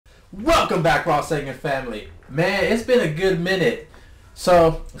Welcome back, RawSangan family. Man, it's been a good minute.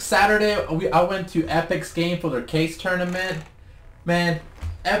 So Saturday, I went to EPIK's game for their case tournament. Man,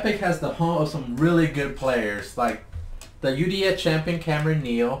 EPIK has the home of some really good players, like the Yugioh champion Cameron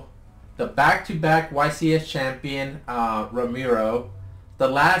Neal, the back-to-back YCS champion Ramiro, the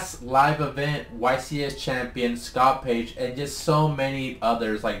last live event YCS champion Scott Page, and just so many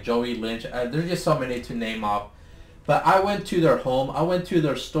others like Joey Lynch. There's just so many to name off. But I went to their home, I went to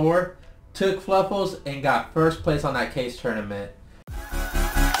their store, took Fluffals, and got first place on that case tournament.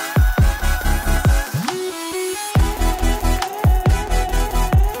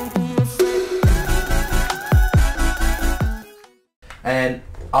 And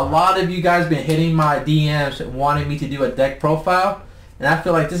a lot of you guys been hitting my DMs wanting me to do a deck profile, and I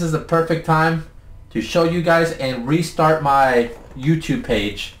feel like this is the perfect time to show you guys and restart my YouTube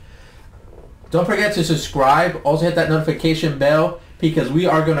page. Don't forget to subscribe. Also hit that notification bell because we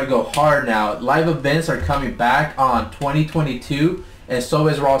are going to go hard now. Live events are coming back on 2022 and so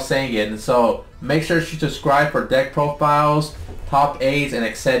is RawSangan. So make sure to subscribe for deck profiles, top 8s, and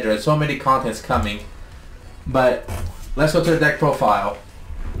etc. So many contents coming. But let's go to the deck profile.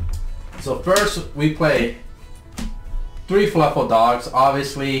 So first we play 3 Fluffal dogs.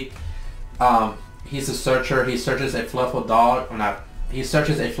 Obviously he's a searcher. He searches a Fluffal dog. He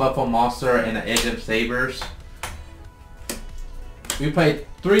searches a Fluffal monster and an Edge of Sabers. We played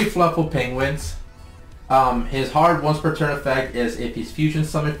 3 Fluffal penguins. His hard once per turn effect is if he's fusion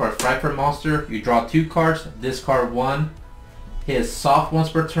summoned for a Frankfurt monster, you draw 2 cards, discard 1. His soft once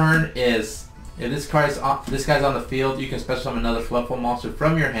per turn is if this guy's on the field, you can special summon another Fluffal monster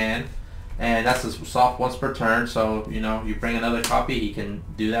from your hand, and that's a soft once per turn. So you know you bring another copy, he can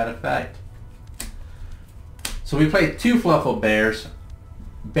do that effect. So we played 2 Fluffal bears.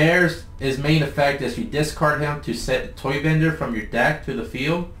 Bears, his main effect is you discard him to set a toy vendor from your deck to the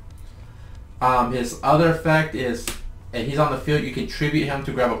field. His other effect is if he's on the field, you can tribute him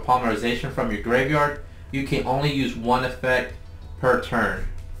to grab a polymerization from your graveyard. You can only use 1 effect per turn.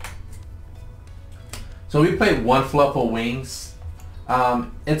 So we played 1 Fluffal wings.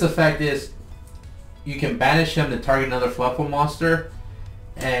 Its effect is you can banish him to target another Fluffal monster.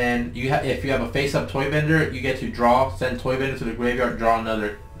 And if you have a face-up toy vendor, you get to send toy vendor to the graveyard, draw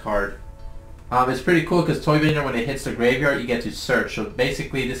another card. It's pretty cool because toy vendor, when it hits the graveyard, you get to search. So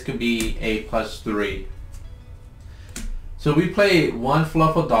basically, this could be a +3. So we play 1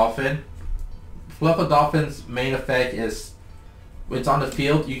 Fluffal dolphin. Fluffal dolphin's main effect is when it's on the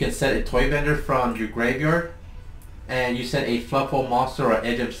field, you can set a toy vendor from your graveyard, and you set a Fluffal monster or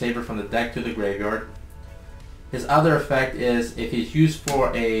Edge of Saber from the deck to the graveyard. His other effect is if he's used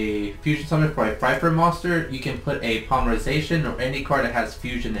for a fusion summon for a Frankfurt monster, you can put a polymerization or any card that has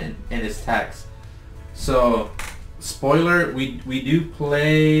fusion in its text. So, spoiler, we do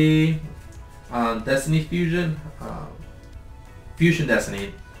play Destiny Fusion, Fusion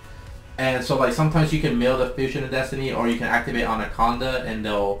Destiny. And so like sometimes you can mill the Fusion of Destiny, or you can activate Anaconda and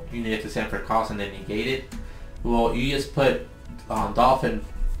you have to send for cost and then negate it. Well, you just put Dolphin,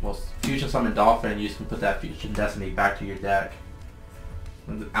 fusion summon Dolphin, and you can put that Fusion Destiny back to your deck.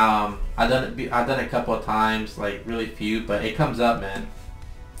 I've done it a couple of times, like really few, but it comes up, man.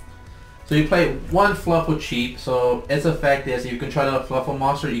 So you play 1 Fluffal cheap. So its effect is if you control a Fluffal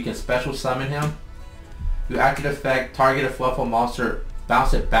monster, you can special summon him. You activate effect, target a Fluffal monster,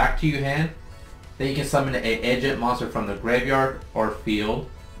 bounce it back to your hand. Then you can summon an agent monster from the graveyard or field.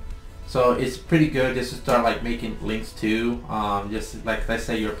 So it's pretty good just to start like making links too. Just like let's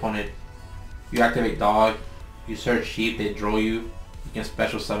say your opponent, you activate dog, you search sheep, they draw you. You can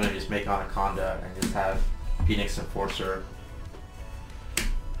special summon and just make Anaconda and just have Phoenix Enforcer.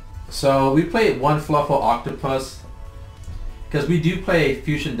 So we played 1 Fluffal octopus because we do play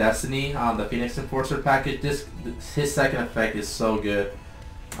Fusion Destiny on the Phoenix Enforcer package. His second effect is so good,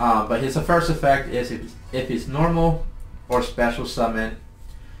 but his first effect is if it's normal or special summon,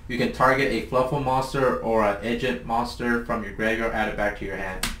 you can target a Fluffal monster or an agent monster from your graveyard, add it back to your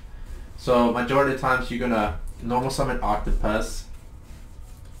hand. So majority of the times you're gonna normal summon octopus,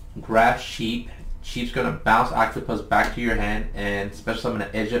 grab sheep. Sheep's gonna bounce octopus back to your hand and special summon an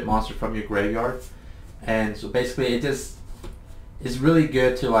agent monster from your graveyard. And so basically it just is really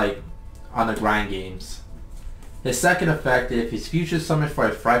good to like on the grind games. His second effect, if he's fusion summoned for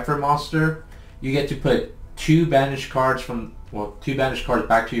a Frankfurt monster, you get to put 2 banished cards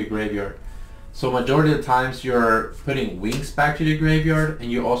back to your graveyard. So majority of the times you're putting wings back to the graveyard,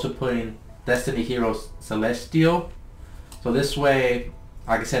 and you're also putting Destiny Heroes Celestial. So this way,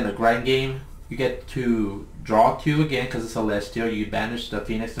 like I said, in the grind game, you get to draw 2 again because it's Celestial. You banish the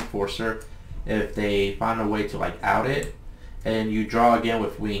Phoenix Enforcer if they find a way to like out it, and you draw again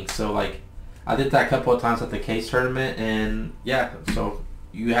with wings. So like I did that a couple of times at the case tournament, and yeah, so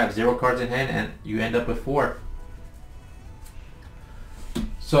you have 0 cards in hand and you end up with 4.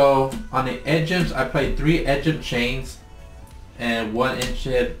 So on the edge gems, I played 3 edge gem chains and 1 edge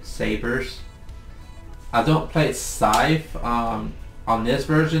gem sabers. I don't play scythe. On this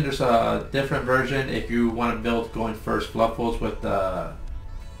version, there's a different version. If you want to build going first Fluffals with the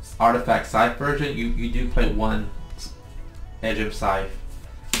artifact scythe version, you do play 1 edge gem scythe.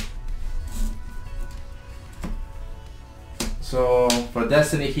 So for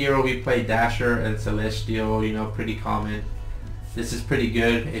Destiny Hero, we play Dasher and Celestial, you know, pretty common. This is pretty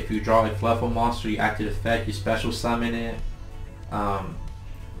good. If you draw a Fluffal monster, you activate effect, you special summon it.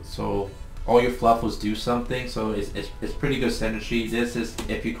 So all your Fluffals do something, so it's pretty good synergy. This is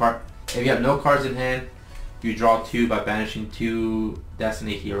if you have no cards in hand, you draw 2 by banishing 2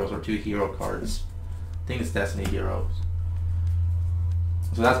 Destiny Heroes or 2 hero cards. I think it's Destiny Heroes.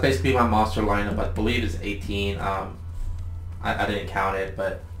 So that's basically my monster lineup. I believe it's 18. I didn't count it,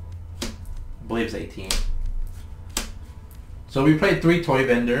 but I believe it's 18. So we played 3 Toy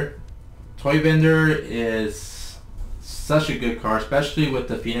Vendor. Toy Vendor is such a good card, especially with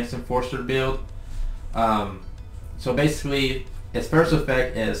the Phoenix Enforcer build. So basically, its first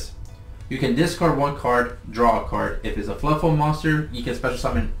effect is you can discard 1 card, draw a card. If it's a Fluffal monster, you can special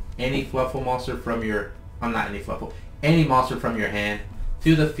summon any Fluffal monster from your, any monster from your hand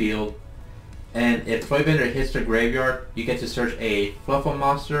to the field. And if Toy Vendor hits the graveyard, you get to search a Fluffal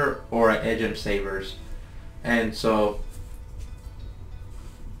monster or an edge gem sabers. And so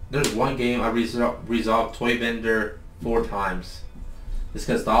there's one game I resolved Toy Vendor 4 times. It's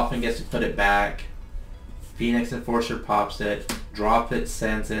because Dolphin gets to put it back, Phoenix Enforcer pops it, drop it,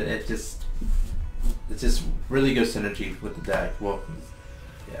 sends it. It's just really good synergy with the deck. Well,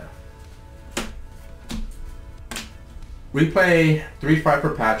 yeah. We play 3 Fight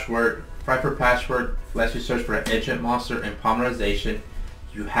for Patchwork. Fight for Patchwork lets you search for an edge gem monster and polymerization.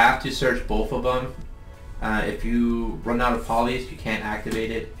 You have to search both of them. If you run out of polys, you can't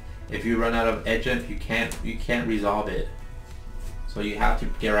activate it. If you run out of edge gem, you can't resolve it. So you have to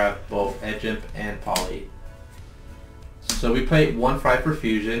get out of both edge gem and poly. So we play 1 Fight for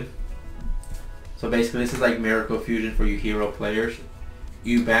Fusion. So basically this is like Miracle Fusion for you hero players.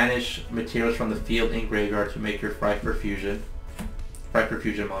 You banish materials from the field and graveyard to make your Fight for Fusion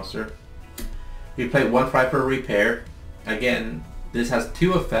monster. We play 1 Fight for Repair. Again, this has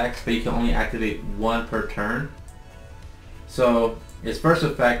 2 effects, but you can only activate 1 per turn. So its first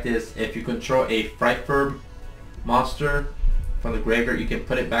effect is if you control a Frightfur monster from the graveyard, you can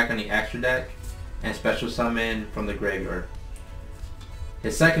put it back on the extra deck and special summon from the graveyard.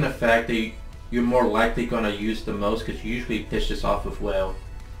 His second effect that you're more likely going to use the most, because you usually pitch this off with Whale.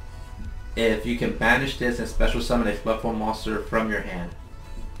 If you can banish this and special summon a Fluffal monster from your hand.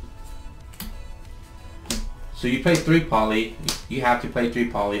 So you play 3 poly. You have to play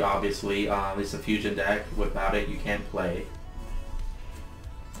 3 poly, obviously. It's a fusion deck. Without it, you can't play.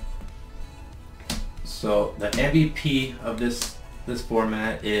 So the MVP of this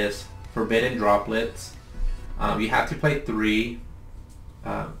format is Forbidden Droplets. You have to play 3.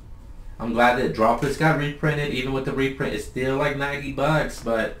 I'm glad that Droplets got reprinted. Even with the reprint, it's still like $90,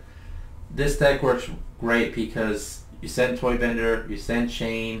 but this deck works great because you send Toy Vendor, you send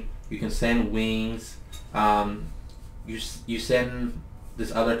Chain, you can send Wings. You send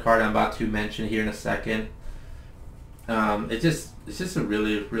this other card I'm about to mention here in a second. It's just a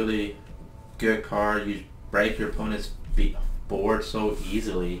really good card. You break your opponent's board so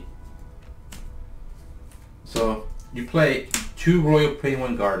easily. So you play 2 Royal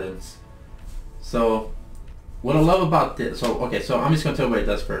Penguin Gardens. So what I love about this, so I'm just gonna tell you what it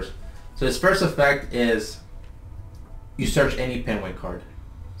does first. So its first effect is you search any penguin card.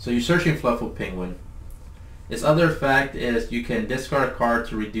 So you're searching Fluffal Penguin. Its other effect is you can discard a card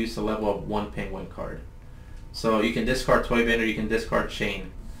to reduce the level of 1 penguin card. So you can discard Toy Vendor, you can discard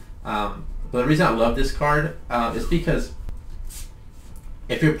Chain. But the reason I love this card is because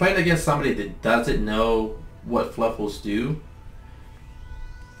if you're playing against somebody that doesn't know what Fluffals do,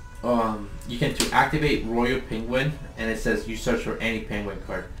 you can activate Royal Penguin, and it says you search for any penguin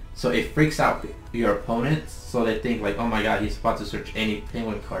card. So it freaks out your opponents, so they think like, oh my god, he's about to search any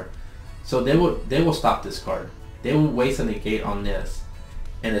penguin card. So they will stop this card. They will waste a negate on this,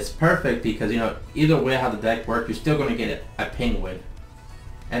 and it's perfect because either way how the deck works, you're still going to get a penguin,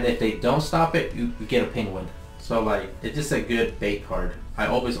 and if they don't stop it, you get a penguin. So like it's just a good bait card. I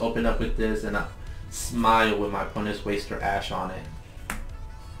always open up with this and I smile when my opponents waste their ash on it.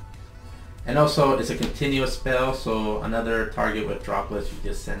 And also it's a continuous spell, so another target with droplets, you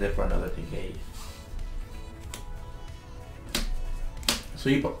just send it for another negate.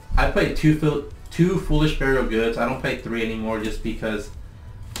 So I played two Foolish Burial Goods. I don't play 3 anymore just because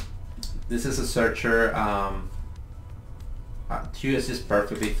this is a searcher. 2 is just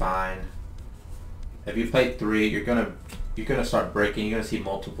perfectly fine. If you play 3, you're gonna start breaking. You're gonna see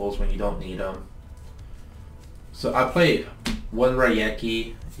multiples when you don't need them. So I play 1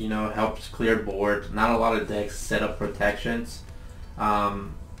 Raigeki. You know, helps clear board. Not a lot of decks set up protections.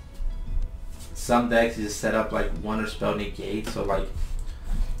 Some decks you just set up like 1 or spell negate. So like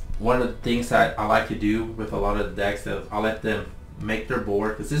one of the things that I like to do with a lot of the decks is I'll let them make their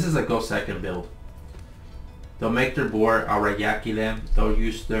board, because this is a go second build. They'll make their board, I'll Raigeki them. They'll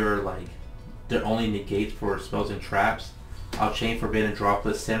use their only negates for spells and traps. I'll chain Forbidden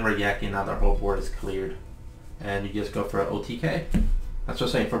Droplets, send Raigeki, and now their whole board is cleared. And you just go for an OTK. That's what I'm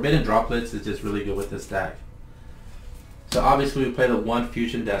saying. Forbidden Droplets is just really good with this deck. So obviously we play the 1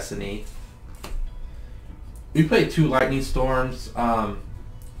 Fusion Destiny. We played 2 Lightning Storms.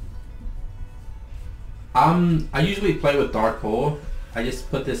 I usually play with Dark Hole. I just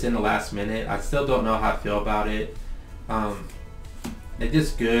put this in the last minute. I still don't know how I feel about it. It's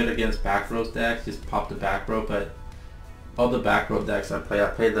just good against back row decks. Just pop the back row, but all the back row decks I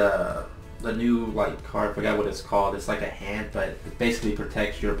play the new card. I forgot what it's called. It's like a hand, but it basically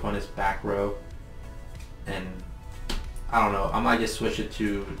protects your opponent's back row. And I don't know. I might just switch it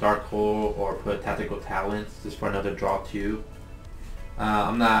to Dark Hole or put Tactical Talents just for another draw 2.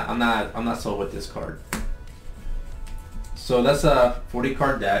 I'm not sold with this card. So that's a 40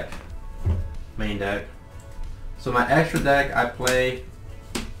 card deck, main deck. So my extra deck, I play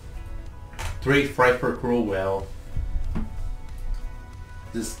 3 Fright for Cruel Whale.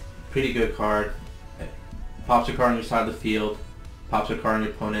 This pretty good card. Pops a card on your side of the field, pops a card on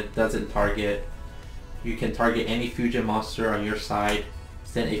your opponent, doesn't target. You can target any fusion monster on your side,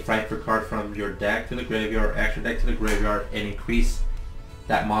 send a Fright for card from your deck to the graveyard or extra deck to the graveyard, and increase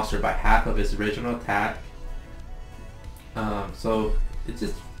that monster by half of its original attack. So it's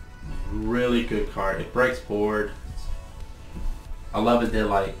just really good card. It breaks board. I love it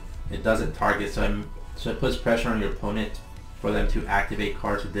that it doesn't target, so it puts pressure on your opponent for them to activate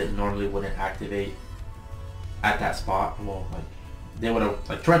cards that normally wouldn't activate at that spot. Well, they would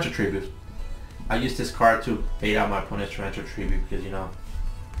have Torrential Tribute. I use this card to bait out my opponent's Torrential Tribute because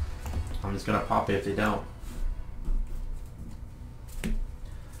I'm just gonna pop it if they don't.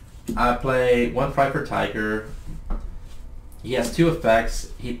 I play 1 Fright for Tiger. He has 2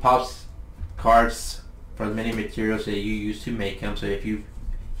 effects. He pops cards for as many materials that you use to make him. So if you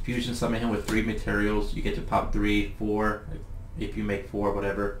fusion summon him with 3 materials, you get to pop 3, 4, if you make 4,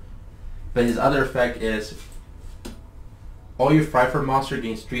 whatever. But his other effect is all your Fright monster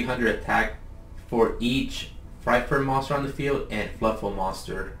gains 300 attack for each Fright monster on the field and Fluffal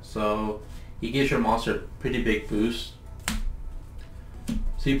monster. So he gives your monster a pretty big boost.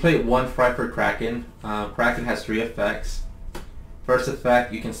 So you play 1 Fright for Kraken. Kraken has 3 effects. First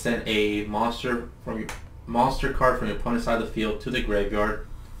effect, you can send a monster card from your opponent's side of the field to the graveyard.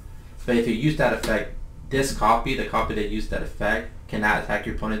 But if you use that effect, this copy, the copy that used that effect, cannot attack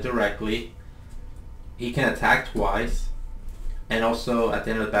your opponent directly. He can attack twice. And also at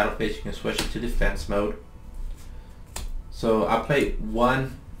the end of the battle phase, you can switch it to defense mode. So I play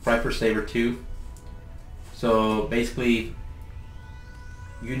 1 Fright for Saber 2. So basically,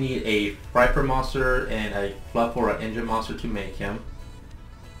 you need a Fright monster and a Fluff or an engine monster to make him.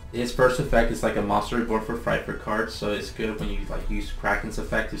 His first effect is like a monster reborn for Fright cards, so it's good when you use Kraken's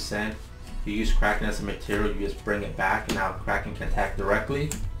effect to send. If you use Kraken as a material, you just bring it back, and now Kraken can attack directly.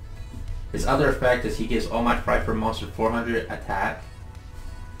 His other effect is he gives all my Fright monster 400 attack.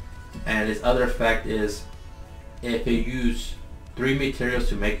 And his other effect is if you use 3 materials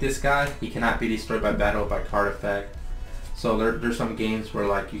to make this guy, he cannot be destroyed by battle by card effect. So there's some games where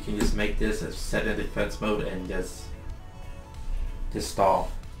you can just make this and set in defense mode and just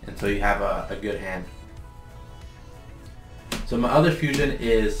stall until you have a good hand. So my other fusion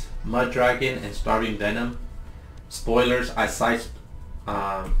is Mud Dragon and Starving Venom. Spoilers, I sized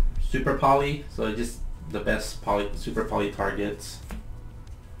Super Poly, so just the best Super Poly targets.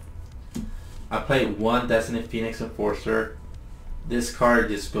 I play 1 Destiny Phoenix Enforcer. This card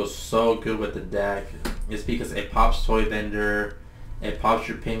just goes so good with the deck. It's because it pops Toy Vendor, it pops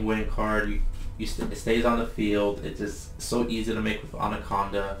your Penguin card, it stays on the field. It's just so easy to make with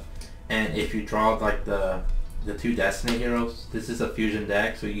Anaconda. And if you draw the 2 Destiny heroes, this is a fusion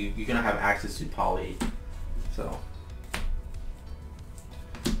deck, so you're gonna have access to Poly. So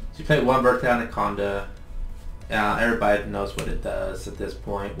you play 1 Birthday Anaconda. Everybody knows what it does at this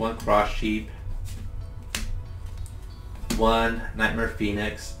point. 1 Cross Sheep, 1 Nightmare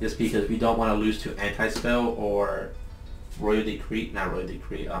Phoenix, just because we don't want to lose to Anti-Spell or Royal Decree, not Royal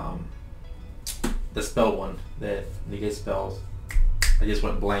Decree, the spell one that negates spells. I just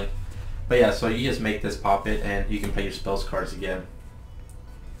went blank. But yeah, so you just make this pop it and you can play your spells cards again.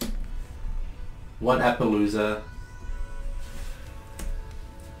 1 Appaloosa.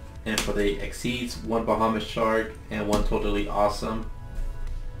 And for the Exceeds, 1 Bahamas Shark and 1 Totally Awesome.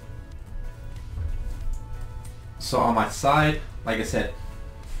 So on my side, like I said,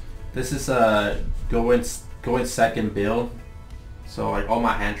 this is a go in second build. So like all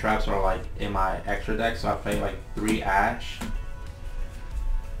my hand traps are like in my extra deck. So I play like 3 Ash,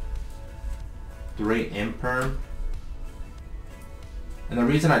 3 Imperm. And the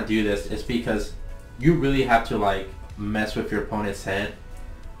reason I do this is because you really have to like mess with your opponent's head.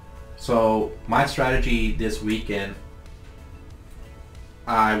 So my strategy this weekend,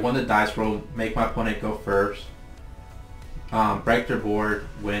 I won the dice roll, make my opponent go first, break their board,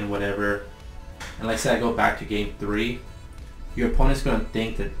 win whatever, and like I said, I go back to game 3. Your opponent's going to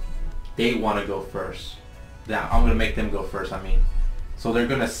think that they want to go first. That I'm going to make them go first, I mean. So they're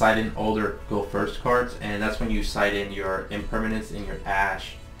going to side in all their go first cards, and that's when you side in your impermanence and your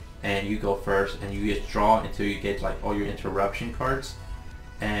ash, and you go first, and you just draw until you get like all your interruption cards,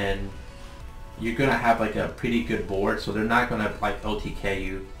 and you're going to have like a pretty good board, so they're not going to like OTK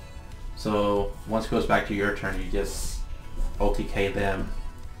you. So once it goes back to your turn, you just OTK them.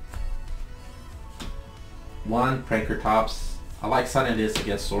 1 Pranker Tops. I like signing this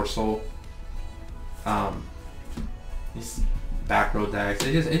against Sorcel. These back row decks,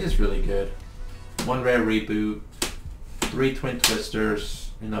 it's just really good. 1 Rare Reboot, 3 Twin Twisters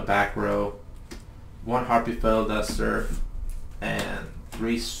in the back row, 1 Harpy Feather Duster, and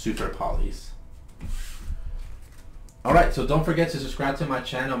 3 Super Polys. Alright, so don't forget to subscribe to my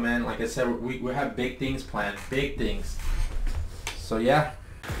channel, man. Like I said, we have big things planned, big things. So yeah.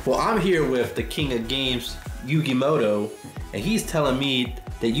 Well, I'm here with the king of games, Yugioh, and he's telling me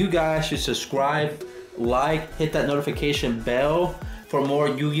that you guys should subscribe, like, hit that notification bell for more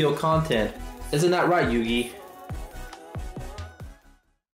Yu-Gi-Oh content. Isn't that right, Yugi?